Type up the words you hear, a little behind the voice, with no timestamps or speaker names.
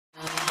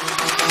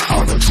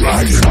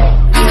What's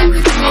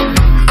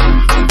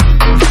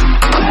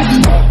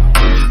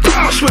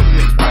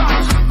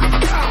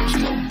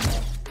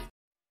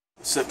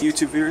up,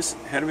 YouTube viewers?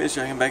 Headmiss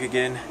Dragon back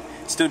again.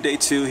 Still day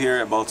 2 here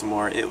at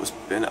Baltimore. It was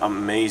been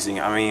amazing.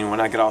 I mean, when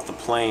I got off the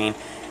plane,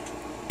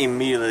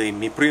 immediately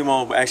mi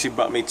primo actually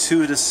brought me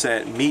to the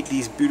set, meet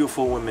these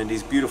beautiful women,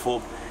 these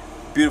beautiful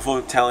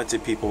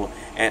talented people,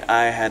 and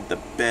I had the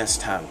best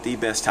time.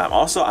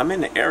 Also, I'm in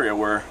the area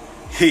where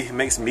he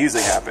makes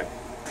music happen.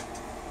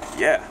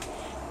 Yeah.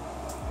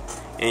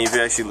 And if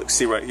you actually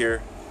see right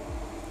here,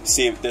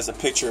 see if there's a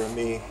picture of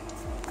me.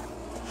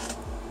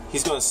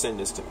 He's gonna send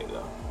this to me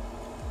though.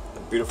 A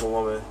beautiful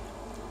woman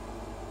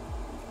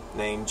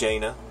named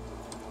Jaina.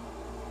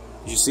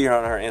 You see her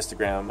on her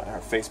Instagram, her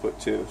Facebook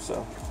too,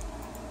 so.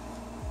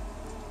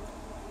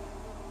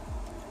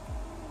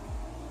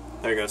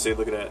 There you go, see,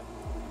 look at that.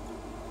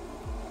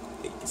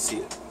 You can see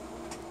it.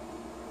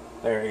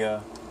 There you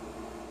go.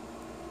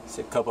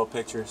 See a couple of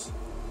pictures.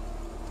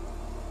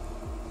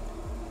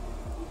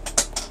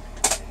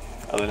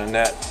 Other than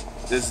that,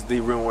 this is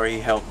the room where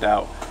he helped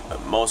out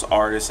most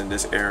artists in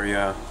this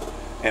area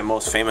and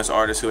most famous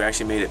artists who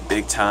actually made it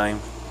big time.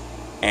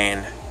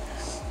 And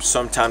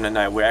sometime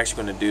tonight we're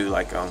actually going to do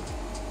like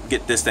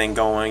get this thing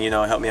going, you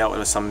know, help me out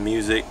with some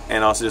music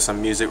and also do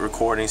some music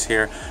recordings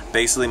here.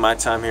 Basically my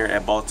time here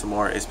at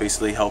Baltimore is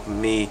basically helping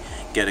me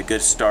get a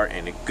good start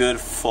and a good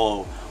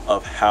flow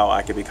of how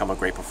I can become a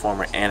great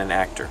performer and an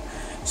actor.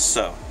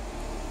 So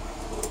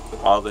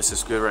all this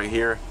is good right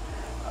here.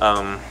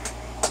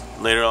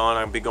 Later on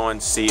I'll be going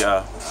to see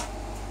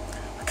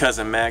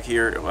cousin Mac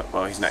here.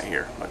 Well, he's not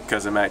here, but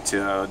cousin Mac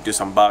to do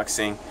some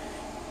boxing,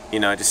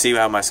 you know, to see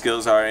how my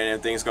skills are, and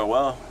if things go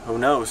well, who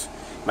knows,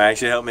 might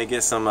actually help me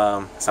get some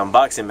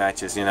boxing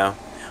matches, you know,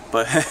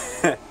 but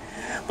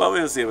but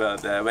we'll see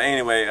about that. But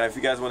anyway, if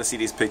you guys want to see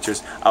these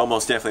pictures, I'll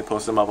most definitely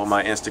post them up on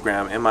my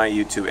Instagram and my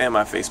YouTube and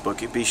my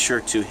Facebook. Be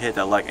sure to hit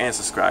that like and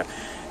subscribe.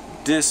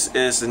 This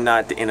is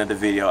not the end of the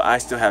video. I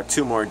still have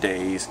 2 more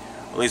days,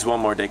 at least 1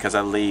 more day, because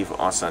I leave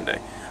on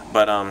Sunday.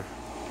 But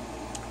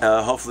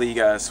hopefully you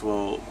guys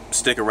will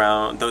stick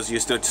around. Those of you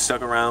still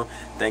stuck around,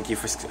 thank you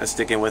for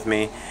sticking with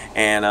me,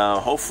 and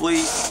hopefully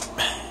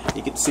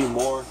you get to see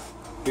more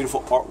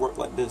beautiful artwork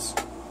like this.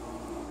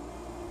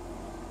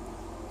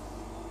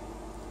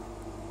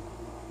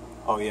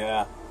 Oh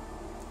yeah,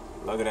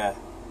 look at that.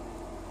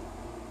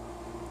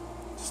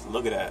 Just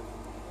look at that.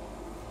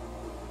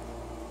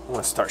 I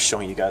want to start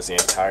showing you guys the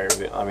entire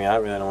bit. I mean, I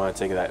really don't want to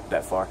take it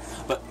that far,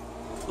 but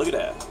look at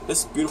that.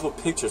 This beautiful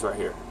pictures right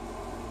here.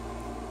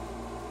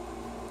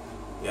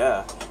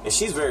 Yeah, and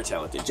she's very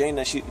talented.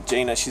 Jaina,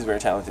 she's very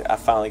talented. I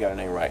finally got her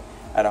name right.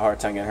 I had a hard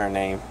time getting her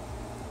name.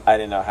 I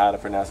didn't know how to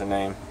pronounce her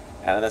name.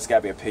 And that's got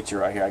to be a picture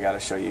right here I got to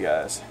show you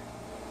guys.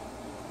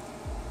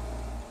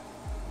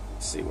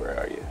 Let's see, where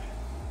are you?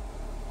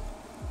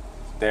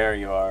 There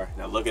you are.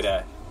 Now look at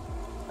that.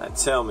 Now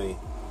tell me,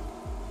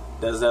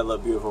 does that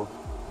look beautiful?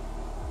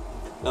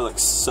 That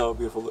looks so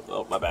beautiful.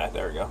 Oh, my bad.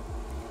 There we go.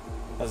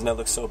 Doesn't that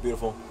look so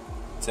beautiful?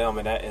 Tell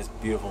me, that is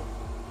beautiful.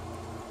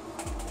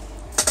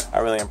 I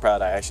really am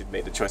proud I actually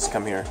made the choice to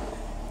come here.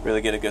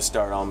 Really get a good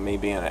start on me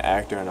being an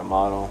actor and a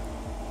model.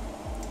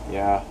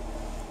 Yeah.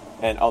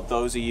 And all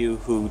those of you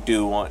who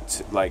do want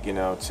to, like, you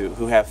know,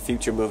 who have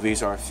future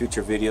movies or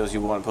future videos you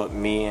want to put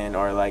me in,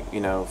 or like, you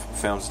know,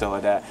 film stuff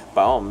like that,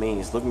 by all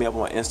means, look me up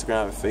on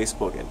Instagram and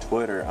Facebook and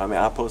Twitter. I mean,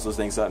 I post those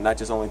things up not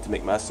just only to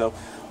make myself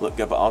look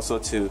good, but also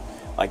to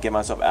like get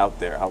myself out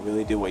there. I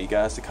really do want you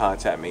guys to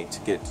contact me to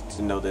get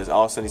to know this.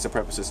 Also need some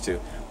purposes too.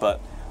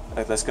 But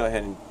let's go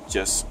ahead and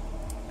just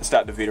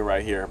stop the video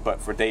right here.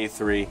 But for day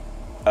 3,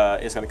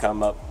 it's gonna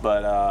come up,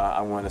 but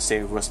I'm gonna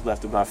save what's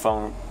left of my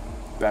phone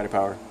battery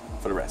power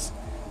for the rest.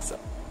 So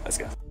let's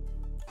go.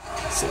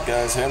 So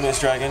guys,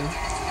 Headmiss Dragon.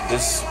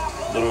 This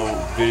little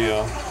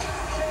video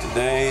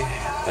today,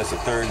 that's the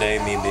 3rd day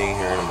of me being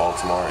here in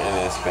Baltimore,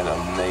 and it's been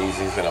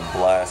amazing. It's been a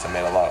blast. I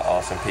met a lot of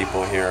awesome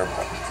people here,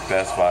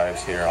 best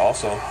vibes here.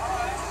 Also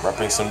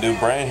repping some new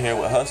brand here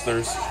with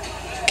Hustlers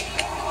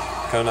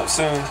coming up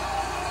soon.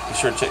 Be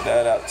sure to check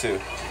that out too.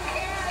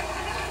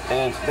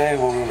 And today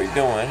what we're going to be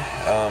doing,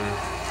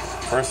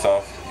 first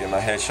off, get my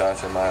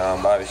headshots and my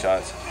body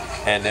shots,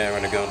 and then we're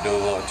going to go do a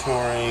little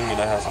touring, you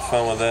know, have some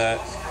fun with that,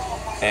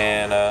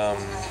 and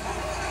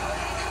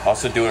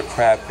also do a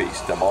crab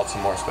feast, the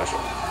Baltimore special.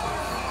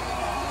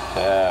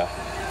 Yeah,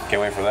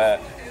 can't wait for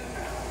that.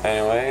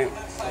 Anyway,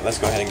 let's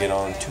go ahead and get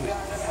on to it.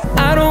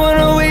 I don't want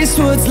to waste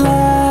what's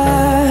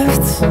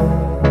left.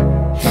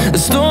 The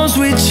storms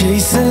we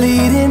chase are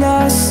leading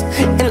us,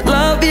 and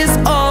love is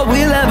all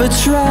we'll ever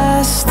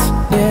trust.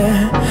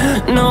 Yeah,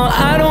 no,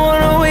 I don't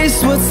want to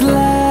waste what's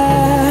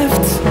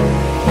left.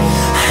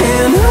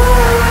 And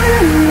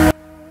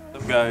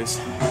What's up guys,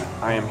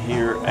 I am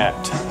here at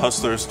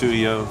Hustler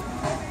Studio,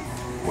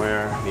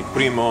 where mi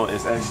primo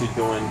is actually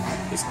doing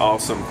these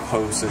awesome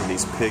posts and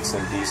these pics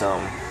and these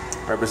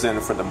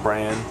representing for the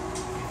brand.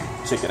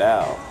 Check it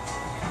out.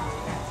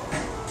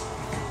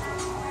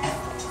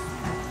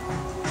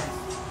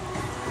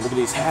 Look at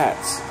these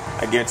hats.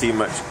 I guarantee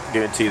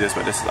this,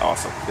 but this is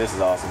awesome. This is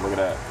awesome. Look at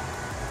that.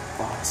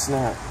 Oh,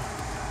 snap.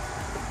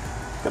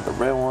 Got the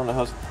red one, the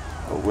hustle.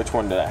 Oh, which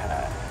one did I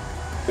have?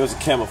 It was a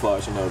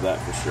camouflage, you know that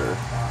for sure.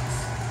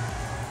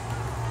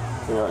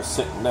 We are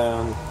sitting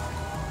down.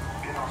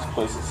 This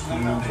place is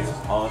huge. It's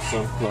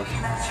awesome. Look,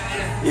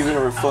 even a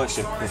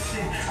reflection.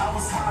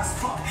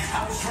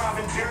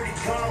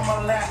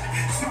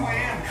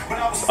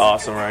 It's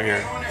awesome right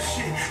here.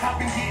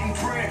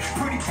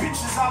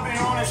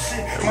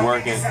 They're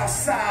working.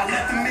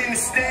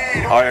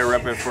 Already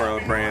repping for a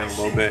brand a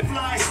little bit.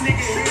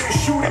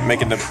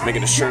 Making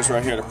the shirts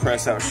right here, the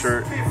press out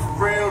shirt.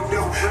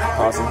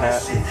 Awesome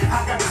hat.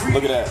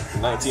 Look at that,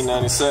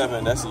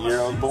 1997. That's the year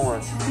I was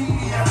born.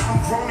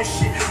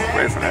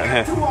 Ready for that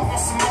hat.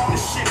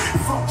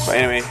 But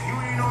anyway,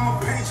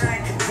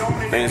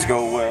 things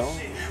go well.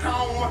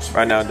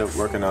 Right now they're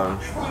working on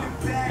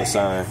the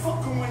sign.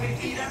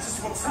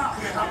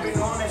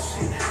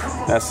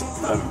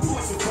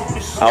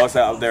 I was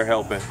out there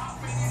helping,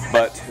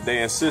 but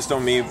they insist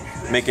on me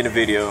making a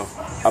video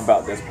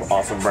about this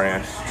awesome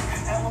brand.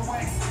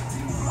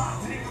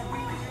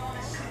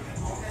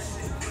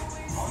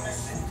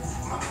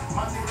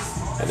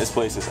 And this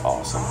place is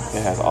awesome.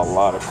 It has a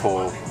lot of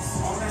cool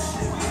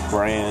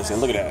brands,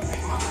 and look at that.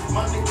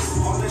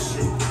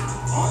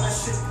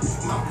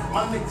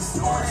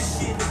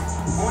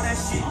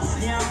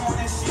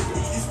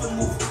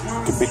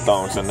 Could be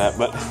thongs on that,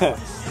 but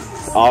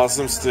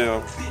awesome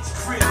still.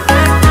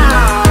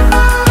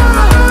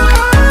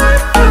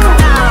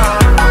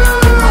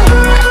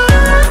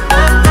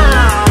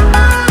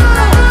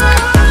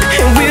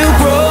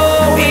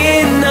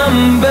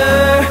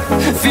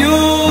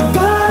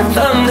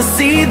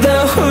 See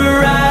the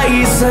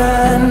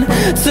horizon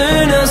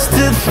turn us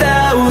to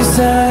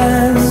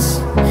thousands,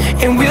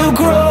 and we'll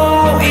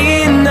grow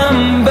in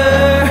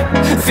number,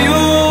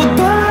 fueled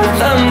by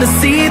them to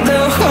see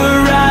the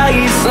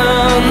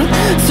horizon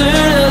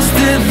turn us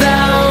to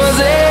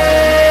thousands,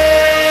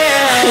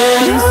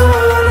 and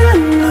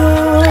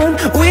on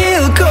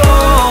we'll go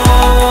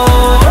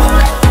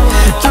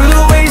through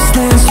the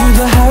wastelands, through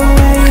the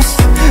highways,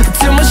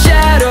 till my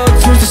shadow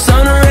turns to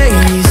sun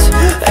rays,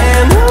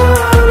 and on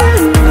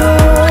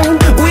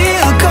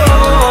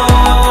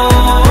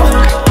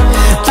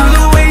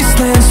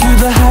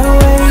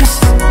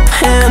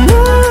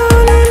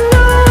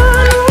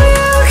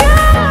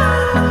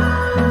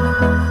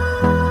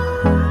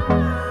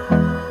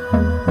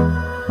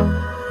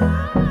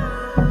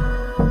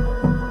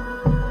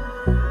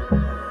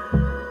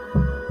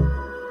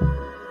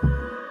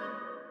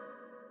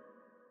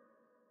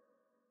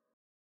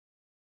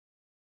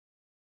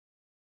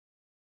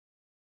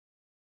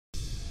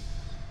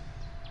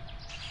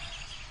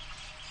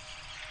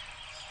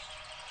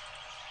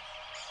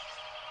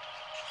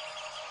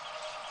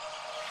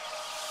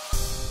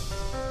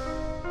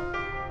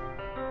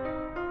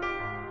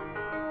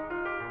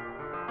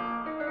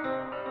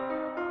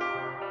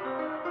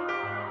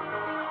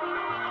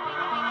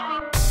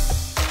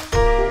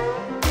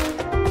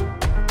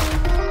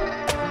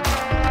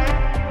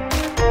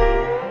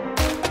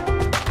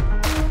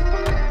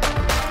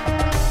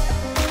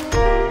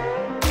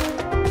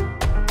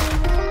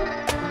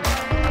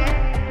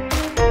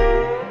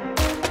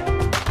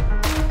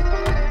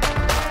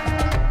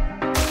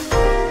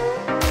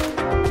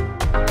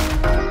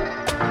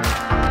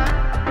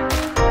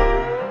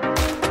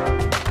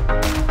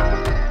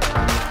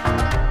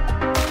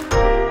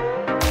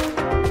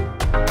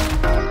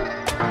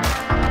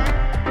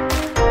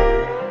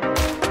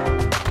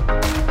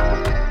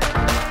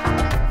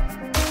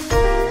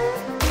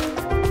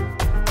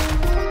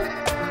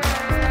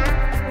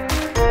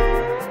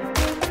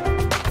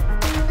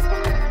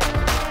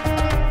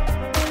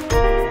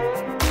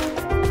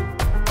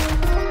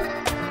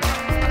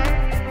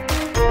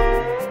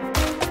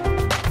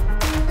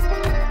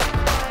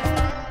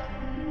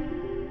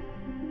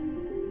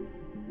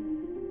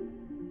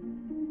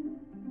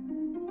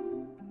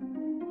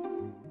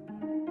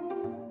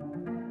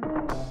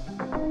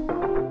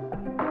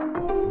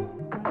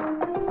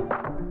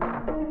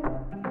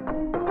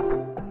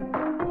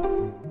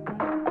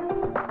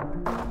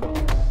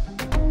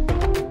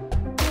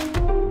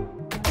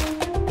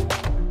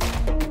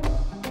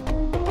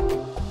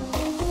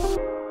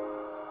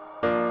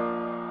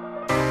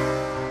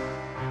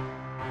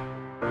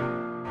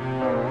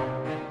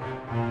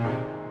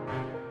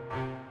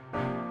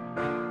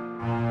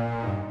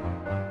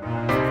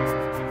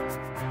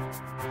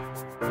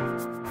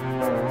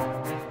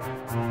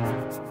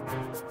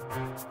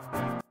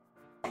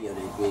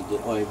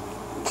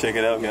Check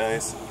it out,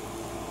 guys.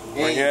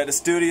 Hey, we're here at the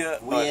studio.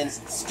 We're in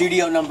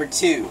studio number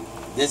 2.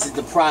 This is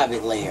the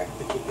private layer.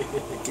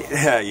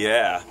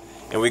 Yeah.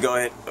 And we go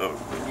ahead.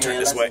 Turn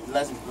this way.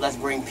 Let's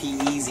bring P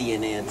Easy in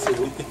there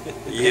too.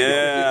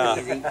 Yeah.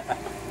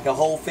 The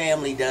whole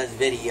family does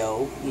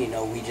video. You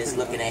know, we just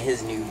looking at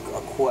his new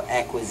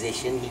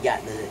acquisition. He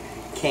got the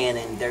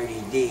Canon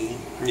 30D.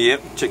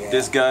 Yep. Check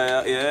this guy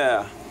out.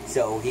 Yeah.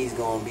 So he's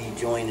gonna be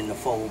joining the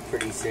fold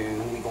pretty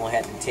soon. We're gonna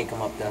have to take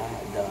him up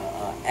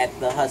at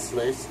the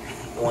Hustlers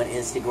on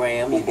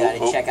Instagram. You gotta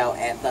check out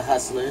at the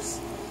Hustlers.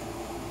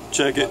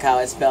 Check it. Look how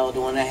it's spelled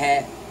on the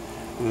hat.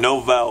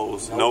 No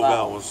vowels. No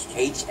vowels.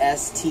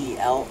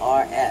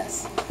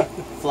 HSTLRS.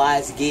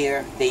 Flies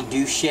gear. They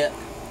do ship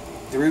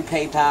through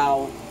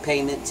PayPal.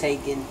 Payment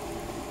taken.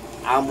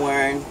 I'm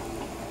wearing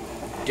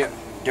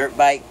dirt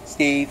bike,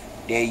 Steve.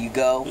 There you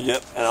go.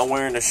 Yep, and I'm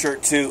wearing the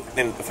shirt too.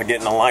 And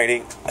forgetting the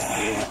lighting.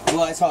 Yeah.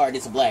 Well, it's hard.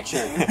 It's a black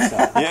shirt. So.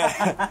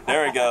 Yeah.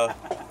 There we go.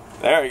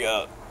 There we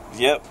go.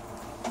 Yep.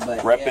 But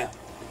repping. Yeah,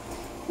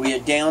 we are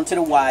down to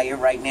the wire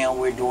right now.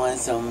 We're doing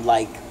some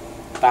like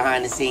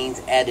behind the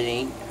scenes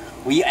editing.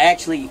 We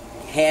actually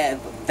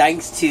have,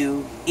 thanks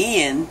to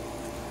Ian,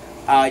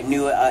 our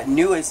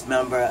newest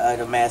member of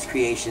the Mass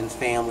Creations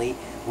family,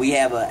 we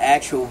have an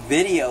actual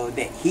video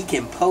that he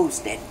can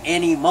post at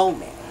any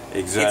moment.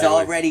 Exactly. It's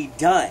already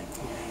done.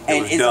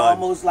 And it's done.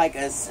 almost like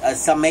a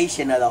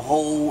summation of the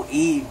whole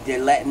the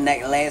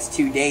last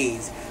 2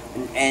 days.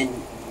 And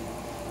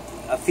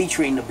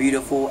featuring the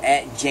beautiful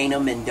at Jana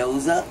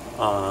Mendoza.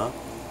 Uh-huh.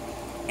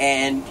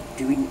 And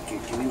do we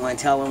want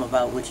to tell them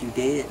about what you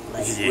did?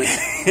 Like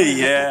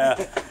yeah.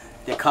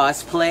 The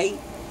cosplay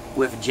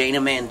with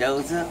Jana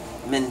Mendoza.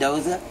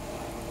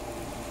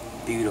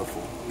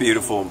 Beautiful.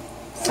 Beautiful.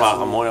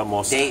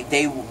 So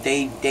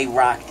they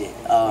rocked it.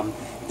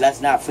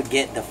 Let's not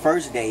forget the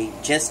first day,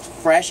 just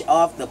fresh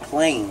off the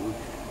plane,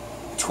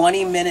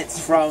 20 minutes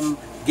from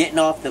getting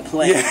off the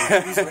plane,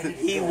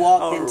 he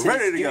walked into the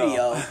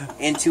studio,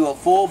 into a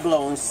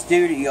full-blown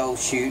studio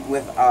shoot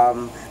with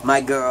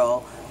my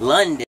girl,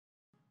 London.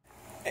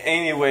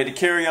 Anyway, to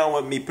carry on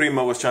what me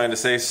Primo was trying to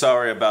say,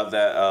 sorry about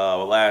that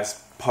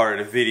last part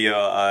of the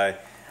video.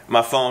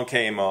 My phone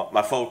came off,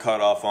 my phone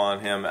cut off on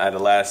him at the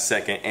last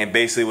second, and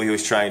basically what he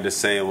was trying to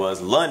say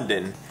was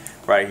London,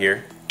 right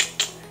here.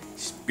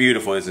 She's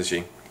beautiful, isn't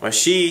she? Well,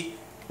 she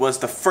was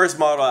the first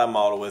model I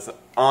modeled with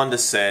on the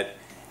set.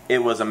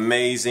 It was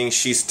amazing.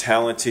 She's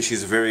talented.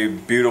 She's very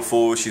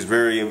beautiful. She's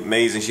very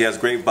amazing. She has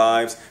great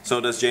vibes. So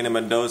does Jana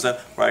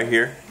Mendoza right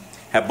here.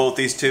 Have both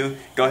these two.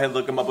 Go ahead and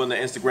look them up on the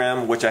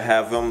Instagram, which I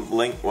have them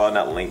linked. Well,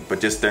 not linked,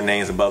 but just their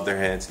names above their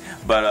heads.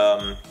 But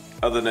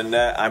other than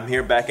that, I'm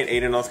here back in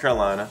Ada, North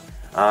Carolina.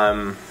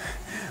 I'm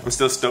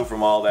still stoked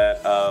from all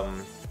that.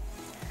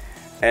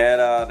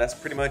 And that's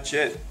pretty much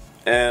it.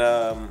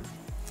 And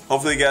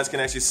hopefully you guys can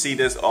actually see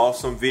this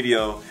awesome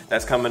video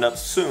that's coming up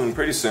soon,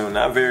 pretty soon,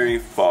 not very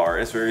far,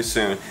 it's very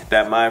soon,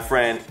 that my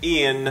friend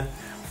Ian,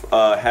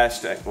 at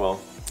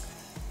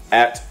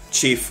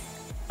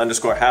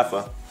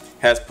Chief_Haffa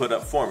has put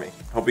up for me.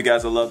 Hope you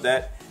guys will love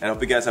that, and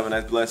hope you guys have a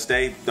nice blessed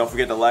day. Don't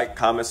forget to like,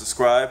 comment,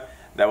 subscribe.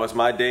 That was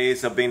my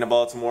days of being in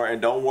Baltimore,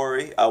 and don't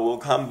worry, I will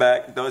come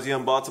back. Those of you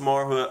in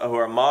Baltimore who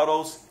are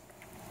models,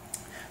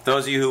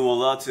 those of you who will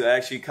love to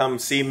actually come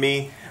see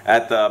me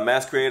at the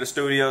Mass Creator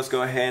Studios,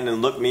 go ahead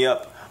and look me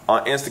up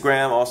on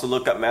Instagram. Also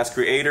look up Mass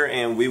Creator,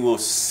 and we will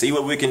see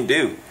what we can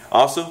do.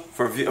 Also,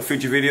 for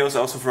future videos,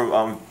 also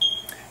for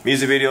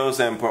music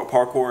videos and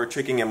parkour,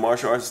 tricking, and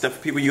martial arts stuff.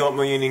 For people you want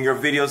me in your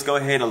videos, go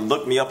ahead and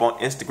look me up on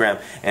Instagram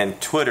and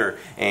Twitter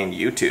and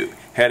YouTube.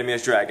 Head to me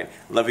as Dragon.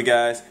 Love you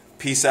guys.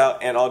 Peace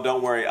out. And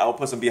don't worry, I'll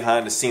put some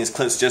behind the scenes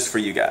clips just for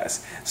you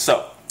guys.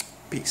 So,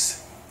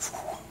 peace.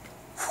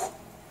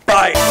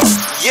 Bye.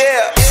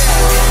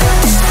 Yeah.